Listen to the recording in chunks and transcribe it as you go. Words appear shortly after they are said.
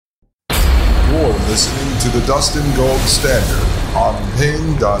You're listening to the Dustin Gold Standard on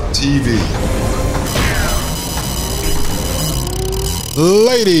Pain.tv.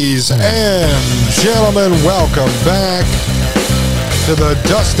 Ladies and gentlemen, welcome back to the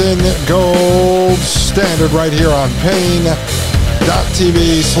Dustin Gold Standard right here on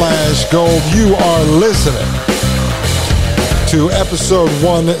Pain.tv/gold. You are listening to episode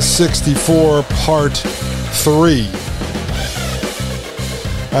 164, part 3.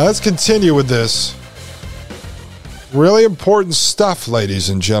 Let's continue with this. Really important stuff, ladies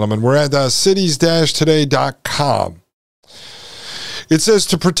and gentlemen. We're at cities-today.com. It says,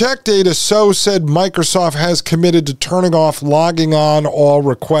 to protect data, so said Microsoft has committed to turning off logging on all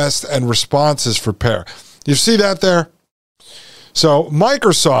requests and responses for Pair. You see that there? So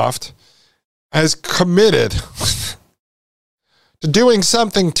Microsoft has committed to doing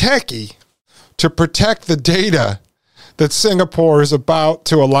something techie to protect the data that Singapore is about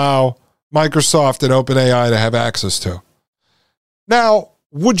to allow Microsoft and OpenAI to have access to. Now,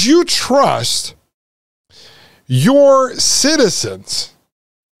 would you trust your citizens'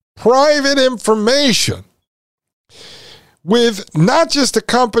 private information with not just a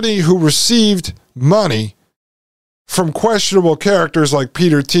company who received money from questionable characters like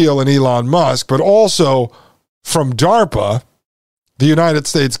Peter Thiel and Elon Musk, but also from DARPA, the United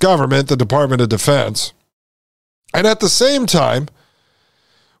States government, the Department of Defense, and at the same time,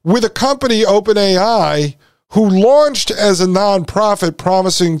 with a company, OpenAI, who launched as a nonprofit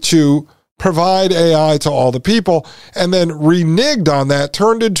promising to provide AI to all the people, and then reneged on that,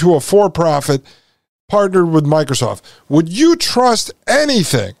 turned into a for-profit, partnered with Microsoft? Would you trust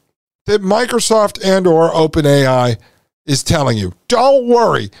anything that Microsoft and or OpenAI is telling you? Don't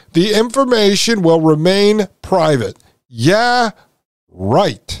worry. The information will remain private. Yeah,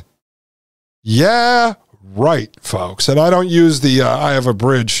 right. Yeah, right, folks. And I don't use the, I have a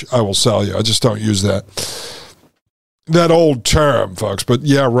bridge I will sell you. I just don't use that old term, folks. But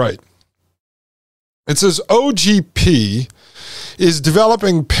yeah, right. It says OGP is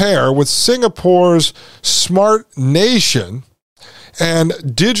developing Pair with Singapore's Smart Nation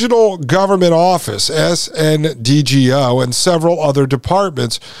and Digital Government Office, SNDGO, and several other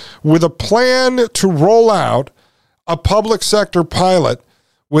departments with a plan to roll out a public sector pilot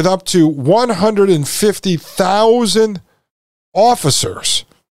with up to 150,000 officers.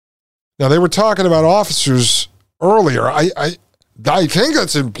 Now, they were talking about officers earlier. I think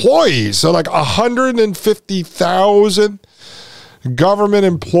that's employees. So like 150,000 government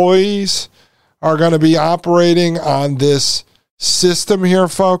employees are going to be operating on this system here,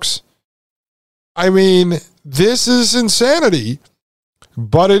 folks. I mean, this is insanity,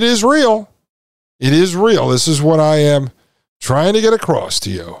 but it is real. It is real. This is what I am trying to get across to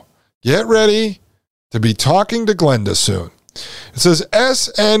you. Get ready to be talking to Glenda soon. It says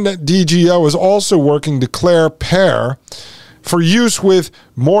SNDGO is also working to declare Pair for use with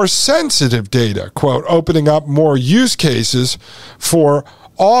more sensitive data, quote, opening up more use cases for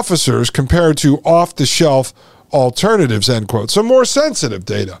officers compared to off-the-shelf alternatives, end quote. So more sensitive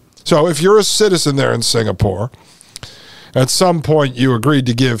data. So if you're a citizen there in Singapore, at some point you agreed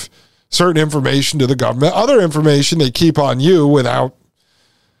to give certain information to the government, other information they keep on you without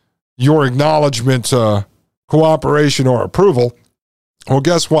your acknowledgement, cooperation, or approval. Well,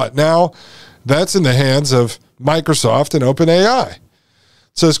 guess what? Now that's in the hands of Microsoft and OpenAI. It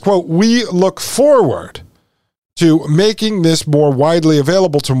says, quote, we look forward to making this more widely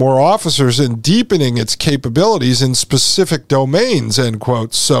available to more officers and deepening its capabilities in specific domains, end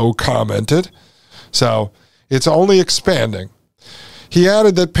quote, so commented. So it's only expanding. He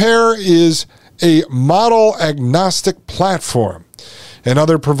added that Pair is a model-agnostic platform, and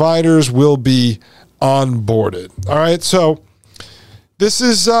other providers will be onboarded. All right, so this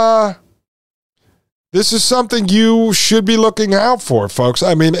is something you should be looking out for, folks.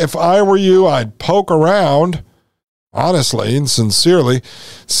 I mean, if I were you, I'd poke around, honestly and sincerely,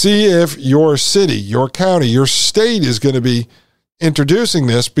 see if your city, your county, your state is going to be introducing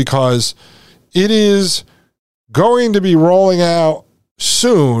this, because it is going to be rolling out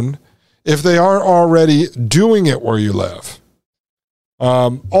soon if they aren't already doing it where you live.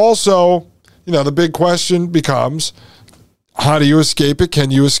 Also, the big question becomes, how do you escape it?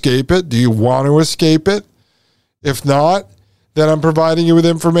 Can you escape it? Do you want to escape it? If not, then I'm providing you with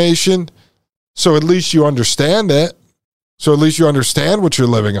information so at least you understand it. So at least you understand what you're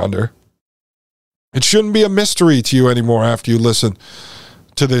living under. It shouldn't be a mystery to you anymore after you listen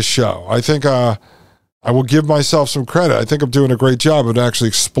to this show. I think I will give myself some credit. I think I'm doing a great job of actually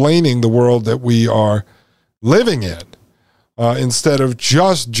explaining the world that we are living in, instead of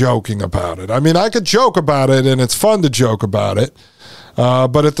just joking about it. I mean, I could joke about it, and it's fun to joke about it.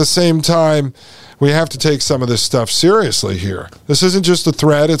 But at the same time, we have to take some of this stuff seriously here. This isn't just a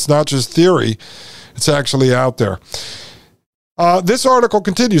threat. It's not just theory. It's actually out there. This article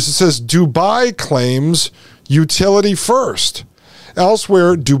continues. It says, Dubai claims utility first.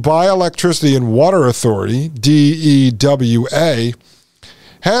 Elsewhere, Dubai Electricity and Water Authority, DEWA,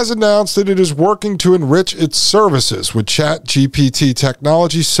 has announced that it is working to enrich its services with ChatGPT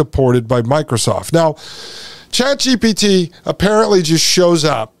technology supported by Microsoft. Now, ChatGPT apparently just shows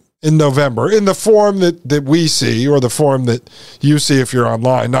up in November in the form that we see, or the form that you see if you're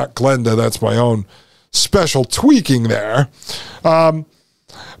online. Not Glenda, that's my own special tweaking there.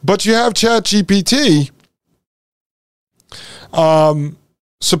 But you have ChatGPT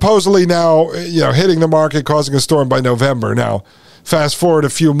supposedly now, hitting the market, causing a storm by November. Now, fast forward a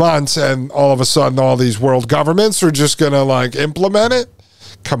few months, and all of a sudden, all these world governments are just going to implement it.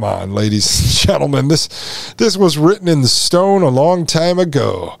 Come on, ladies and gentlemen. This was written in stone a long time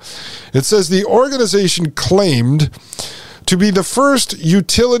ago. It says the organization claimed to be the first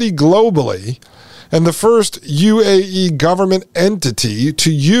utility globally and the first UAE government entity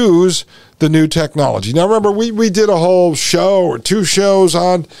to use the new technology. Now, remember, we did a whole show or two shows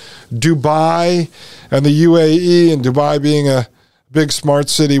on Dubai and the UAE, and Dubai being a big smart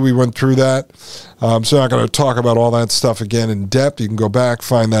city. We went through that. So I'm not going to talk about all that stuff again in depth. You can go back,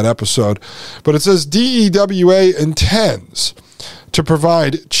 find that episode. But it says DEWA intends to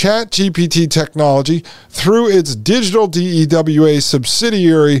provide ChatGPT technology through its digital DEWA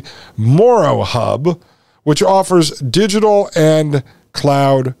subsidiary Moro Hub, which offers digital and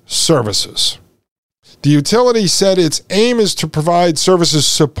cloud services. The utility said its aim is to provide services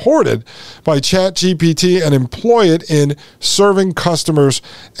supported by ChatGPT and employ it in serving customers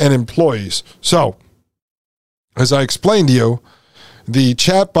and employees. So, as I explained to you, the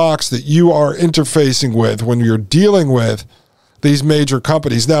chat box that you are interfacing with when you're dealing with these major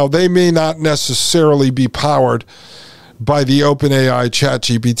companies, now they may not necessarily be powered by the OpenAI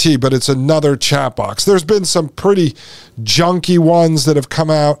ChatGPT, but it's another chat box. There's been some pretty junky ones that have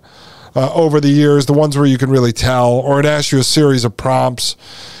come out over the years, the ones where you can really tell, or it asks you a series of prompts.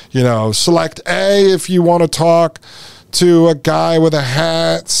 Select A if you want to talk to a guy with a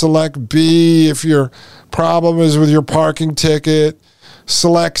hat. Select B if your problem is with your parking ticket.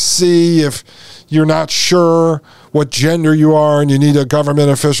 Select C if you're not sure what gender you are and you need a government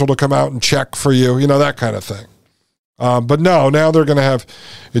official to come out and check for you, that kind of thing. But no, now they're going to have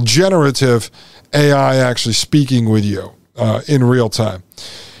generative AI actually speaking with you in real time.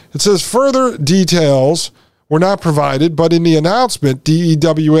 It says further details were not provided, but in the announcement,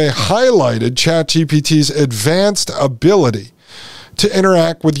 DEWA highlighted ChatGPT's advanced ability to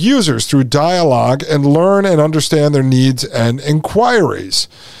interact with users through dialogue and learn and understand their needs and inquiries,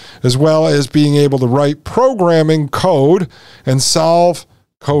 as well as being able to write programming code and solve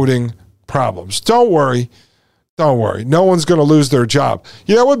coding problems. Don't worry. No one's going to lose their job.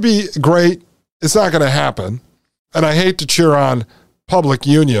 It would be great. It's not going to happen. And I hate to cheer on public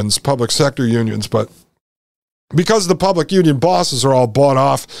sector unions, but because the public union bosses are all bought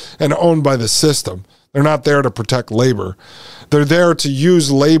off and owned by the system, they're not there to protect labor. They're there to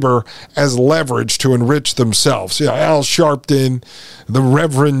use labor as leverage to enrich themselves. Al Sharpton, the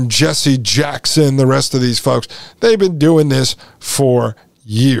Reverend Jesse Jackson, the rest of these folks, they've been doing this for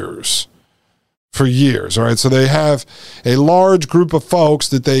years. All right? So they have a large group of folks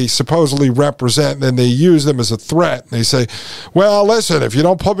that they supposedly represent, and then they use them as a threat. And they say, well, listen, if you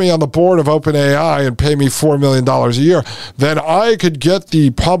don't put me on the board of OpenAI and pay me $4 million a year, then I could get the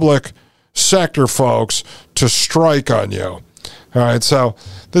public sector folks to strike on you. All right, so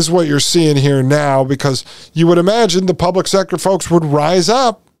this is what you're seeing here now, because you would imagine the public sector folks would rise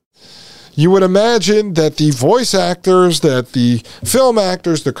up. You would imagine that the voice actors, that the film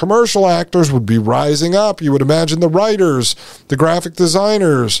actors, the commercial actors would be rising up. You would imagine the writers, the graphic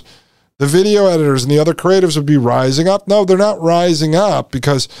designers, the video editors, and the other creatives would be rising up. No, they're not rising up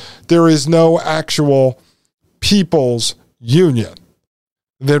because there is no actual people's union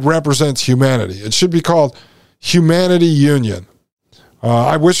that represents humanity. It should be called Humanity Union.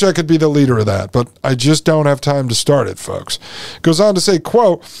 I wish I could be the leader of that, but I just don't have time to start it, folks. It goes on to say,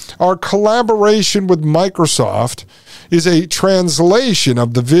 quote, our collaboration with Microsoft is a translation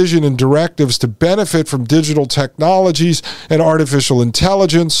of the vision and directives to benefit from digital technologies and artificial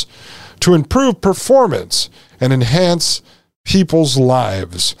intelligence to improve performance and enhance people's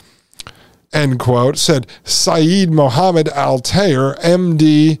lives. End quote, said Saeed Mohammed Al-Tayer,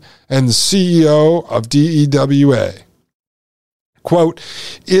 MD and CEO of DEWA. Quote,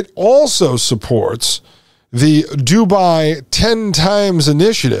 it also supports the Dubai 10 Times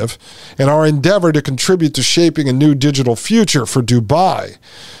Initiative and our endeavor to contribute to shaping a new digital future for Dubai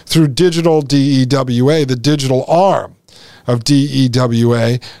through Digital DEWA, the digital arm of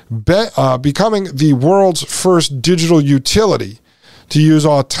DEWA, becoming the world's first digital utility to use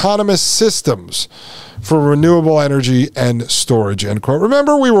autonomous systems for renewable energy and storage, end quote.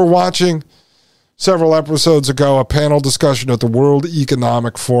 Remember, we were watching several episodes ago a panel discussion at the World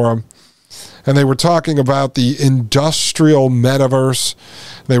Economic Forum, and they were talking about the industrial metaverse.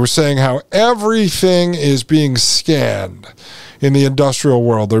 They were saying how everything is being scanned in the industrial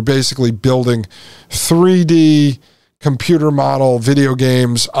world. They're basically building 3D computer model video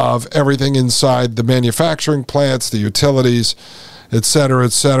games of everything inside the manufacturing plants, the utilities, et cetera,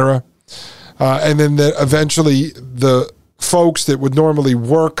 et cetera. And then eventually the folks that would normally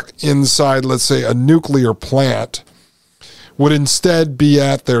work inside, let's say, a nuclear plant would instead be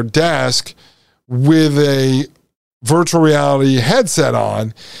at their desk with a virtual reality headset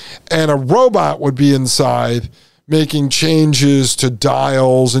on, and a robot would be inside making changes to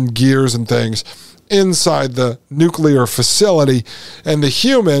dials and gears and things inside the nuclear facility, and the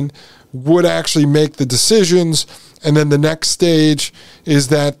human would actually make the decisions. And then the next stage is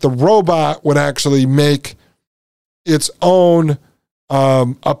that the robot would actually make its own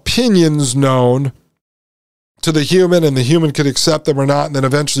opinions known to the human, and the human could accept them or not, and then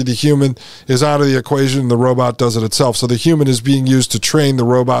eventually the human is out of the equation and the robot does it itself. So the human is being used to train the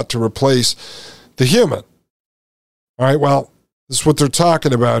robot to replace the human. All right, well, this is what they're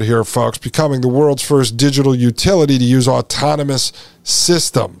talking about here, folks, becoming the world's first digital utility to use autonomous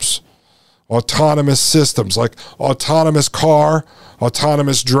systems. Autonomous systems like autonomous car,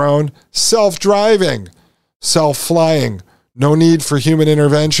 autonomous drone, self-driving, self-flying, no need for human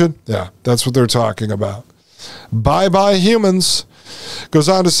intervention. Yeah, that's what they're talking about. Bye-bye humans. Goes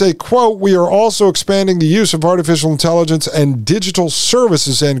on to say, quote, we are also expanding the use of artificial intelligence and digital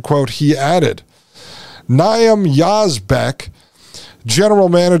services, end quote, he added. Naim Yazbek, general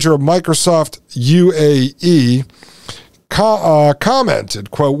manager of Microsoft UAE,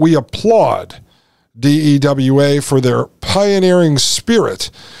 commented, quote, we applaud DEWA for their pioneering spirit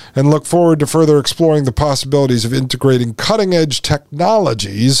and look forward to further exploring the possibilities of integrating cutting-edge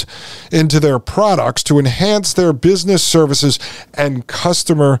technologies into their products to enhance their business services and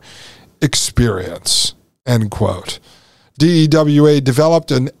customer experience, end quote. DEWA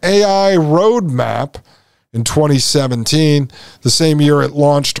developed an AI roadmap in 2017. The same year it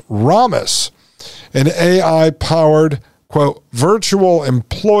launched Ramis, an AI-powered, quote, virtual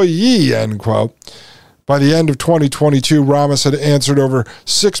employee, end quote. By the end of 2022, Ramis had answered over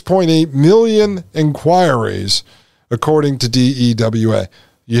 6.8 million inquiries, according to DEWA.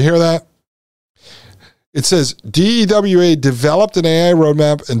 You hear that? It says DEWA developed an AI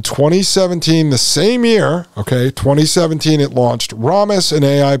roadmap in 2017, the same year, okay, 2017, it launched Ramis, an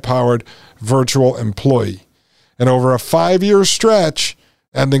AI-powered virtual employee. And over a 5-year stretch,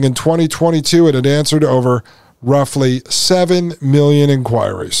 ending in 2022, it had answered over roughly 7 million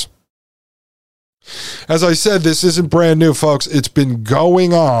inquiries. As I said, this isn't brand new, folks. It's been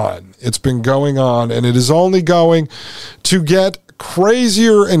going on. It's been going on, and it is only going to get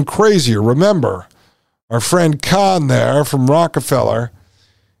crazier and crazier. Remember, our friend Khan there from Rockefeller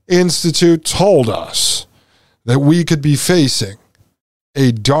Institute told us that we could be facing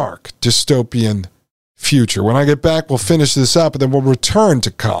a dark dystopian future. When I get back, we'll finish this up, and then we'll return to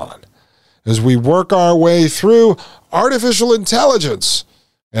Khan as we work our way through artificial intelligence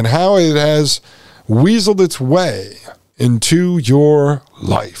and how it has weaseled its way into your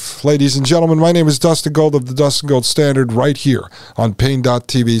life. Ladies and gentlemen, my name is Dustin Gold of the Dustin Gold Standard right here on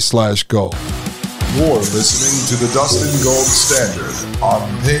Pain.tv/gold. You're listening to the Dustin Gold Standard on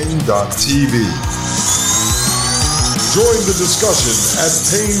Pain.tv. Join the discussion at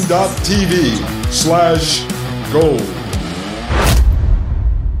Pain.tv/gold.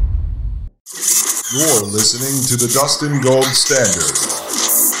 You're listening to the Dustin Gold Standard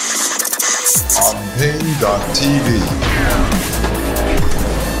on Pain.tv.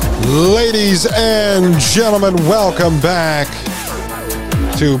 Ladies and gentlemen, welcome back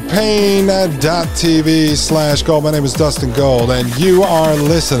to Pain.tv/gold. My name is Dustin Gold, and you are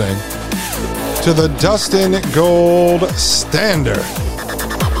listening to the Dustin Gold Standard.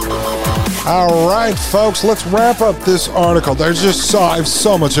 All right, folks, let's wrap up this article. I have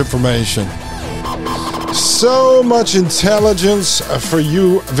so much information. So much intelligence for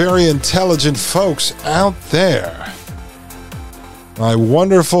you very intelligent folks out there. My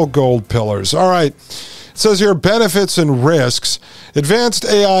wonderful gold pillars. All right. It says here, benefits and risks. Advanced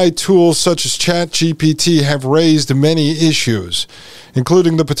AI tools such as ChatGPT have raised many issues,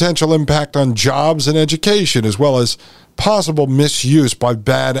 including the potential impact on jobs and education, as well as possible misuse by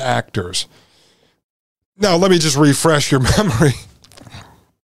bad actors. Now, let me just refresh your memory.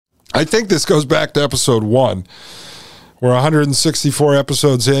 I think this goes back to episode 1. We're 164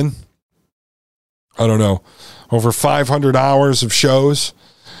 episodes in. I don't know, over 500 hours of shows.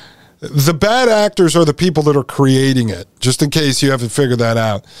 The bad actors are the people that are creating it, just in case you haven't figured that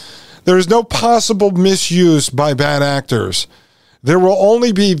out. There is no possible misuse by bad actors. There will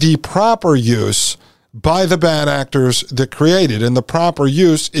only be the proper use by the bad actors that create it, and the proper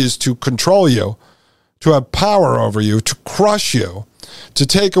use is to control you, to have power over you, to crush you, to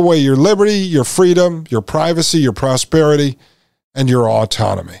take away your liberty, your freedom, your privacy, your prosperity, and your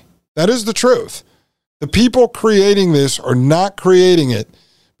autonomy. That is the truth. The people creating this are not creating it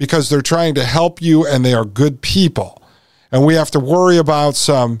because they're trying to help you and they are good people. And we have to worry about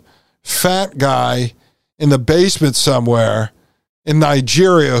some fat guy in the basement somewhere in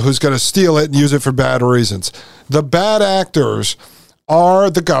Nigeria who's going to steal it and use it for bad reasons. The bad actors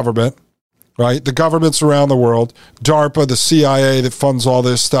are the government, right? The governments around the world, DARPA, the CIA that funds all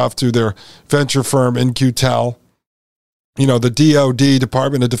this stuff through their venture firm, In-Q-Tel. You know, the DOD,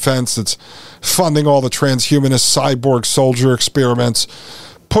 Department of Defense, that's funding all the transhumanist cyborg soldier experiments,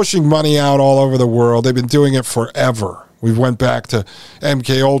 pushing money out all over the world. They've been doing it forever. We went back to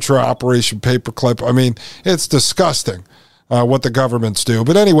MK Ultra, Operation Paperclip. I mean, it's disgusting what the governments do.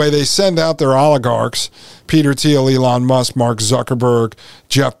 But anyway, they send out their oligarchs, Peter Thiel, Elon Musk, Mark Zuckerberg,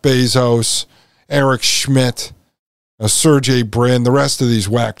 Jeff Bezos, Eric Schmidt, Sergey Brin, the rest of these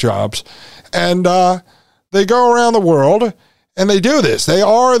whack jobs. And they go around the world and they do this. They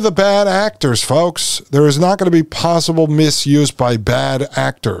are the bad actors, folks. There is not going to be possible misuse by bad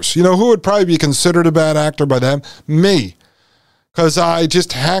actors. You know who would probably be considered a bad actor by them? Me. Because I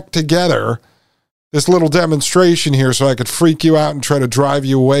just hacked together this little demonstration here so I could freak you out and try to drive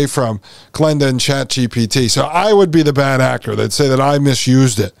you away from Glenda and ChatGPT. So I would be the bad actor. They'd say that I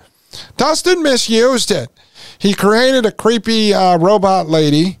misused it. Dustin misused it. He created a creepy robot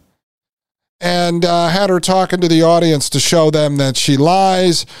lady and had her talking to the audience to show them that she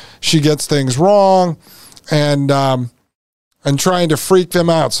lies, she gets things wrong, and trying to freak them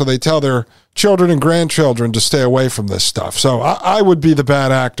out so they tell their children and grandchildren to stay away from this stuff. So I would be the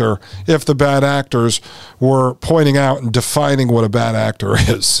bad actor if the bad actors were pointing out and defining what a bad actor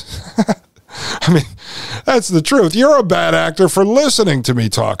is. I mean, that's the truth. You're a bad actor for listening to me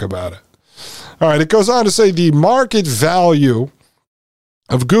talk about it. All right, it goes on to say the market value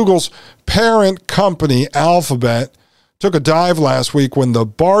of Google's parent company, Alphabet, took a dive last week when the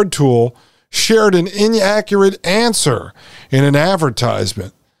Bard tool shared an inaccurate answer in an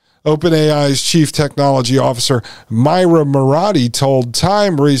advertisement. OpenAI's chief technology officer, Myra Murati, told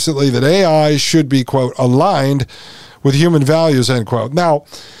Time recently that AI should be, quote, aligned with human values, end quote. Now,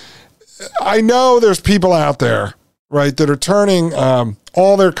 I know there's people out there, right, that are turning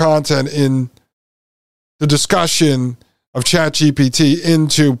all their content in the discussion of ChatGPT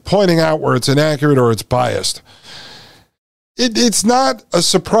into pointing out where it's inaccurate or it's biased. It's not a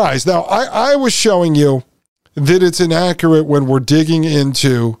surprise. Now, I was showing you that it's inaccurate when we're digging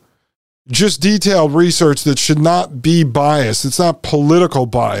into just detailed research that should not be biased. It's not political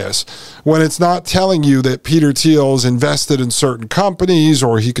bias. When it's not telling you that Peter Thiel is invested in certain companies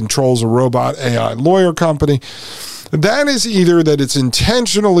or he controls a robot AI lawyer company, that is either that it's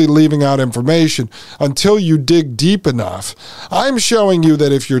intentionally leaving out information until you dig deep enough. I'm showing you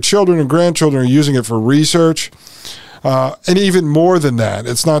that if your children and grandchildren are using it for research, and even more than that,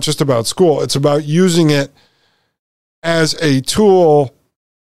 it's not just about school, it's about using it as a tool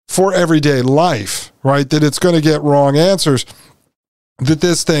for everyday life, right? That it's going to get wrong answers, that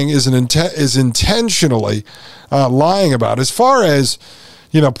this thing is intentionally lying about. As far as,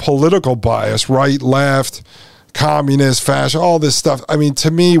 political bias, right, left, communist, fascist, all this stuff. I mean, to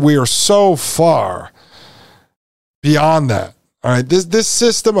me, we are so far beyond that. All right, this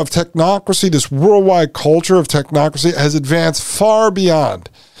system of technocracy, this worldwide culture of technocracy has advanced far beyond.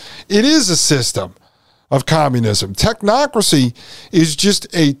 It is a system of communism. Technocracy is just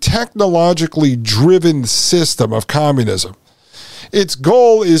a technologically driven system of communism. Its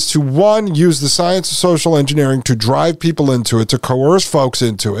goal is to, one, use the science of social engineering to drive people into it, to coerce folks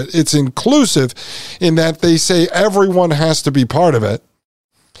into it. It's inclusive in that they say everyone has to be part of it.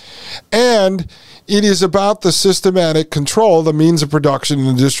 And it is about the systematic control, the means of production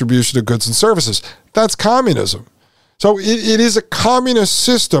and the distribution of goods and services. That's communism. So it is a communist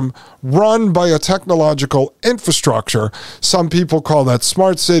system run by a technological infrastructure. Some people call that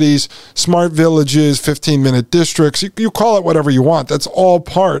smart cities, smart villages, 15-minute districts. You call it whatever you want. That's all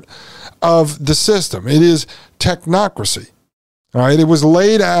part of the system. It is technocracy. All right. It was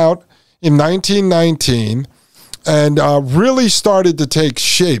laid out in 1919 and really started to take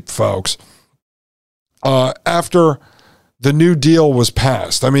shape, folks, after the New Deal was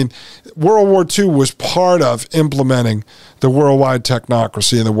passed. I mean, World War II was part of implementing the worldwide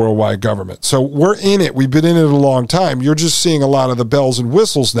technocracy and the worldwide government. So we're in it. We've been in it a long time. You're just seeing a lot of the bells and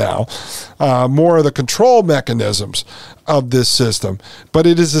whistles now, more of the control mechanisms of this system. But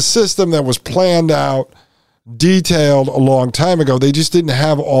it is a system that was planned out, detailed a long time ago. They just didn't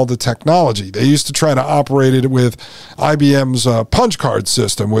have all the technology. They used to try to operate it with IBM's punch card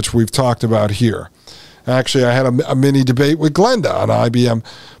system, which we've talked about here. Actually, I had a mini debate with Glenda on IBM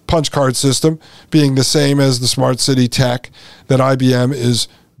punch card system being the same as the smart city tech that IBM is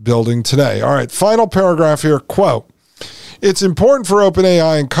building today. All right, final paragraph here, quote, "It's important for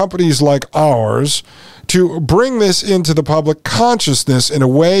OpenAI and companies like ours to bring this into the public consciousness in a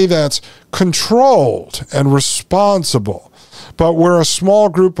way that's controlled and responsible. But we're a small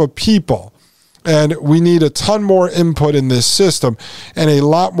group of people, and we need a ton more input in this system and a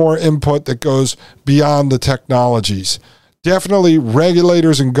lot more input that goes beyond the technologies. Definitely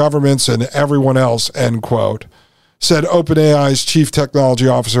regulators and governments and everyone else," end quote, said OpenAI's Chief Technology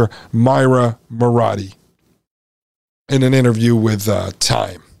Officer, Myra Murati, in an interview with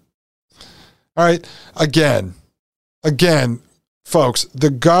Time. All right, again, folks,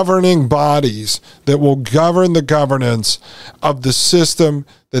 the governing bodies that will govern the governance of the system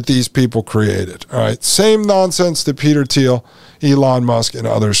that these people created. All right, same nonsense that Peter Thiel, Elon Musk, and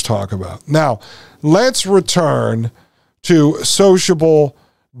others talk about. Now, let's return to sociable.co.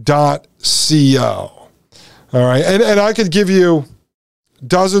 All right, and I could give you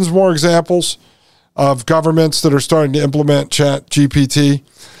dozens more examples of governments that are starting to implement ChatGPT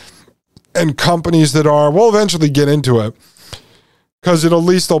and companies that are. We'll eventually get into it, because at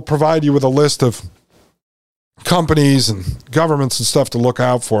least they'll provide you with a list of companies and governments and stuff to look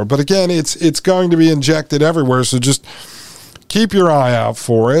out for. But again, it's going to be injected everywhere, so just keep your eye out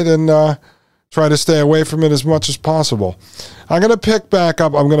for it and try to stay away from it as much as possible. I'm going to pick back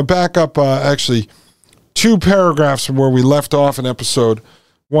up. I'm going to back up actually 2 paragraphs from where we left off in episode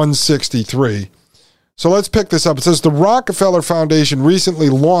 163. So let's pick this up. It says, the Rockefeller Foundation recently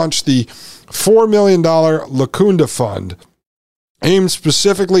launched the $4 million Lacunda Fund, aimed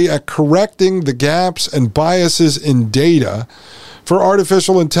specifically at correcting the gaps and biases in data for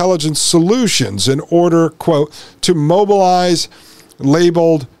artificial intelligence solutions in order, quote, to mobilize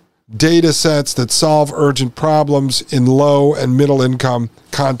labeled data sets that solve urgent problems in low and middle income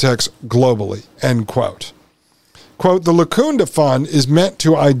contexts globally, end quote. Quote, the Lacunda Fund is meant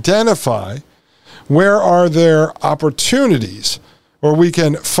to identify where are there opportunities where we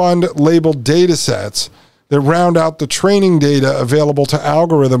can fund labeled data sets that round out the training data available to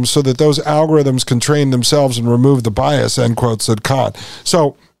algorithms so that those algorithms can train themselves and remove the bias, end quote, said Khan.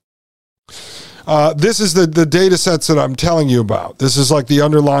 So this is the data sets that I'm telling you about. This is like the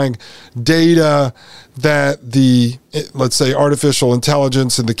underlying data that the, let's say, artificial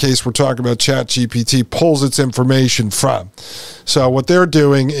intelligence, in the case we're talking about ChatGPT, pulls its information from. So what they're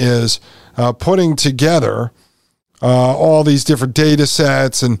doing is putting together all these different data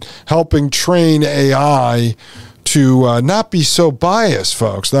sets and helping train AI to not be so biased,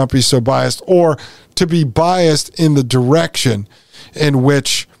 folks, not be so biased, or to be biased in the direction in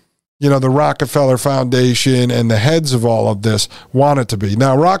which, you know, the Rockefeller Foundation and the heads of all of this want it to be.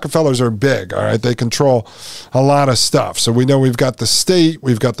 Now, Rockefellers are big, all right? They control a lot of stuff. So we know we've got the state,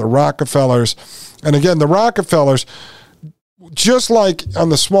 we've got the Rockefellers. And again, the Rockefellers, just like on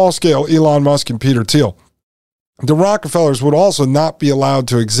the small scale, Elon Musk and Peter Thiel, the Rockefellers would also not be allowed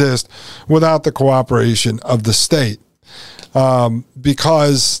to exist without the cooperation of the state,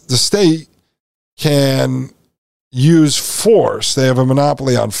 because the state can use force. They have a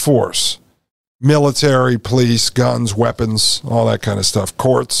monopoly on force. Military, police, guns, weapons, all that kind of stuff,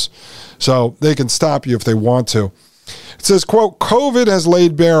 courts. So they can stop you if they want to. It says, quote, COVID has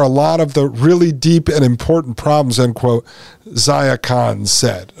laid bare a lot of the really deep and important problems, end quote, Zaya Khan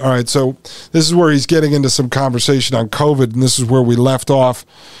said. All right, so this is where he's getting into some conversation on COVID, and this is where we left off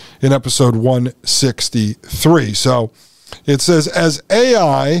in episode 163. So it says, as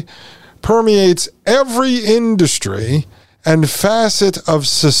AI permeates every industry and facet of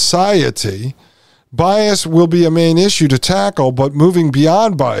society, bias will be a main issue to tackle, but moving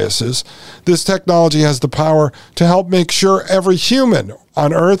beyond biases, this technology has the power to help make sure every human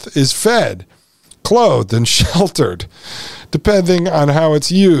on Earth is fed, clothed and sheltered, depending on how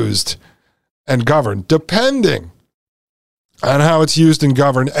it's used and governed. Depending on how it's used and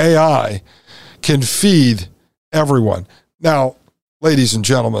governed, AI can feed everyone. Now, ladies and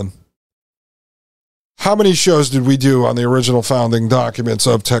gentlemen, how many shows did we do on the original founding documents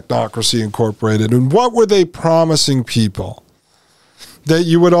of Technocracy Incorporated? And what were they promising people? That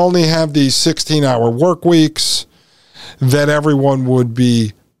you would only have these 16-hour work weeks, that everyone would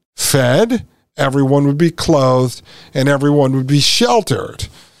be fed, everyone would be clothed, and everyone would be sheltered,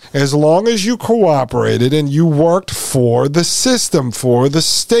 as long as you cooperated and you worked for the system, for the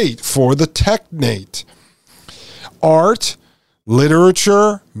state, for the technate. Art,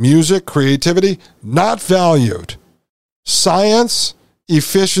 literature, music, creativity, not valued. Science,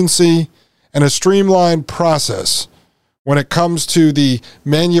 efficiency, and a streamlined process when it comes to the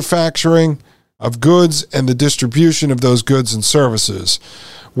manufacturing of goods and the distribution of those goods and services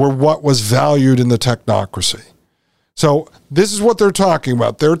were what was valued in the technocracy. So this is what they're talking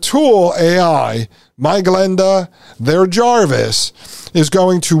about. Their tool, AI, my Glenda, their Jarvis, is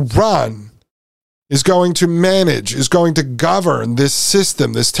going to run, is going to manage, is going to govern this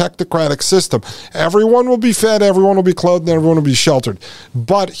system, this technocratic system. Everyone will be fed, everyone will be clothed, and everyone will be sheltered.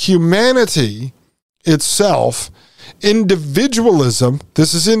 But humanity itself, individualism,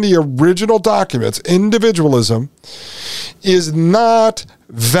 this is in the original documents, individualism is not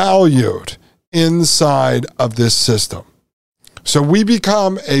valued inside of this system. So we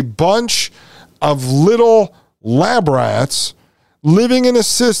become a bunch of little lab rats living in a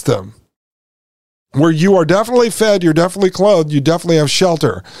system where you are definitely fed, you're definitely clothed, you definitely have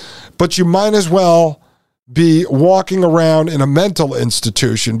shelter, but you might as well be walking around in a mental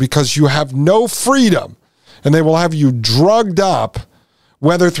institution because you have no freedom. And they will have you drugged up,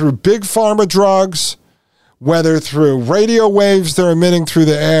 whether through big pharma drugs, whether through radio waves they're emitting through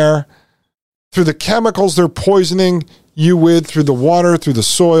the air, through the chemicals they're poisoning you with, through the water, through the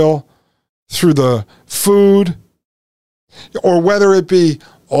soil, through the food, or whether it be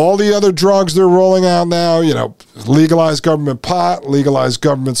all the other drugs they're rolling out now, legalized government pot, legalized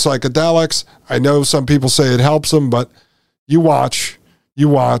government psychedelics. I know some people say it helps them, but you watch.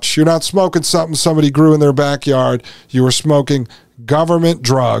 You're not smoking something somebody grew in their backyard. You are smoking government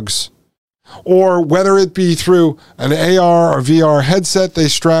drugs. Or whether it be through an AR or VR headset they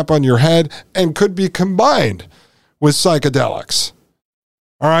strap on your head and could be combined with psychedelics.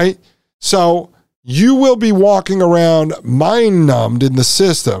 All right? So you will be walking around mind-numbed in the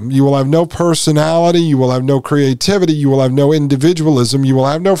system. You will have no personality. You will have no creativity. You will have no individualism. You will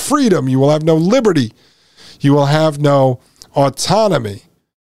have no freedom. You will have no liberty. You will have no autonomy.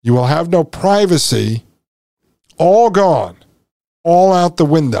 You will have no privacy. All gone. All out the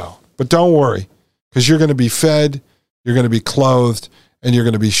window. But don't worry, because you're going to be fed, you're going to be clothed, and you're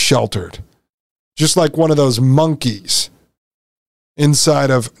going to be sheltered. Just like one of those monkeys inside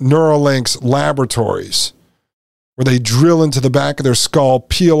of Neuralink's laboratories, where they drill into the back of their skull,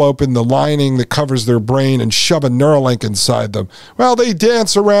 peel open the lining that covers their brain, and shove a Neuralink inside them. Well, they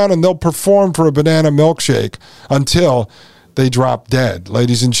dance around and they'll perform for a banana milkshake until they drop dead.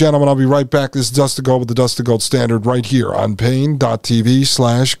 Ladies and gentlemen, I'll be right back. This is Dust to Gold with the Dust to Gold Standard right here on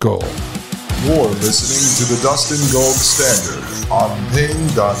Pain.tv/gold. You're listening to the Dust and Gold Standard on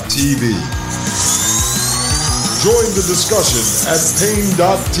Pain.tv. Join the discussion at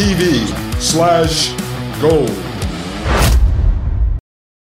Pain.tv/gold.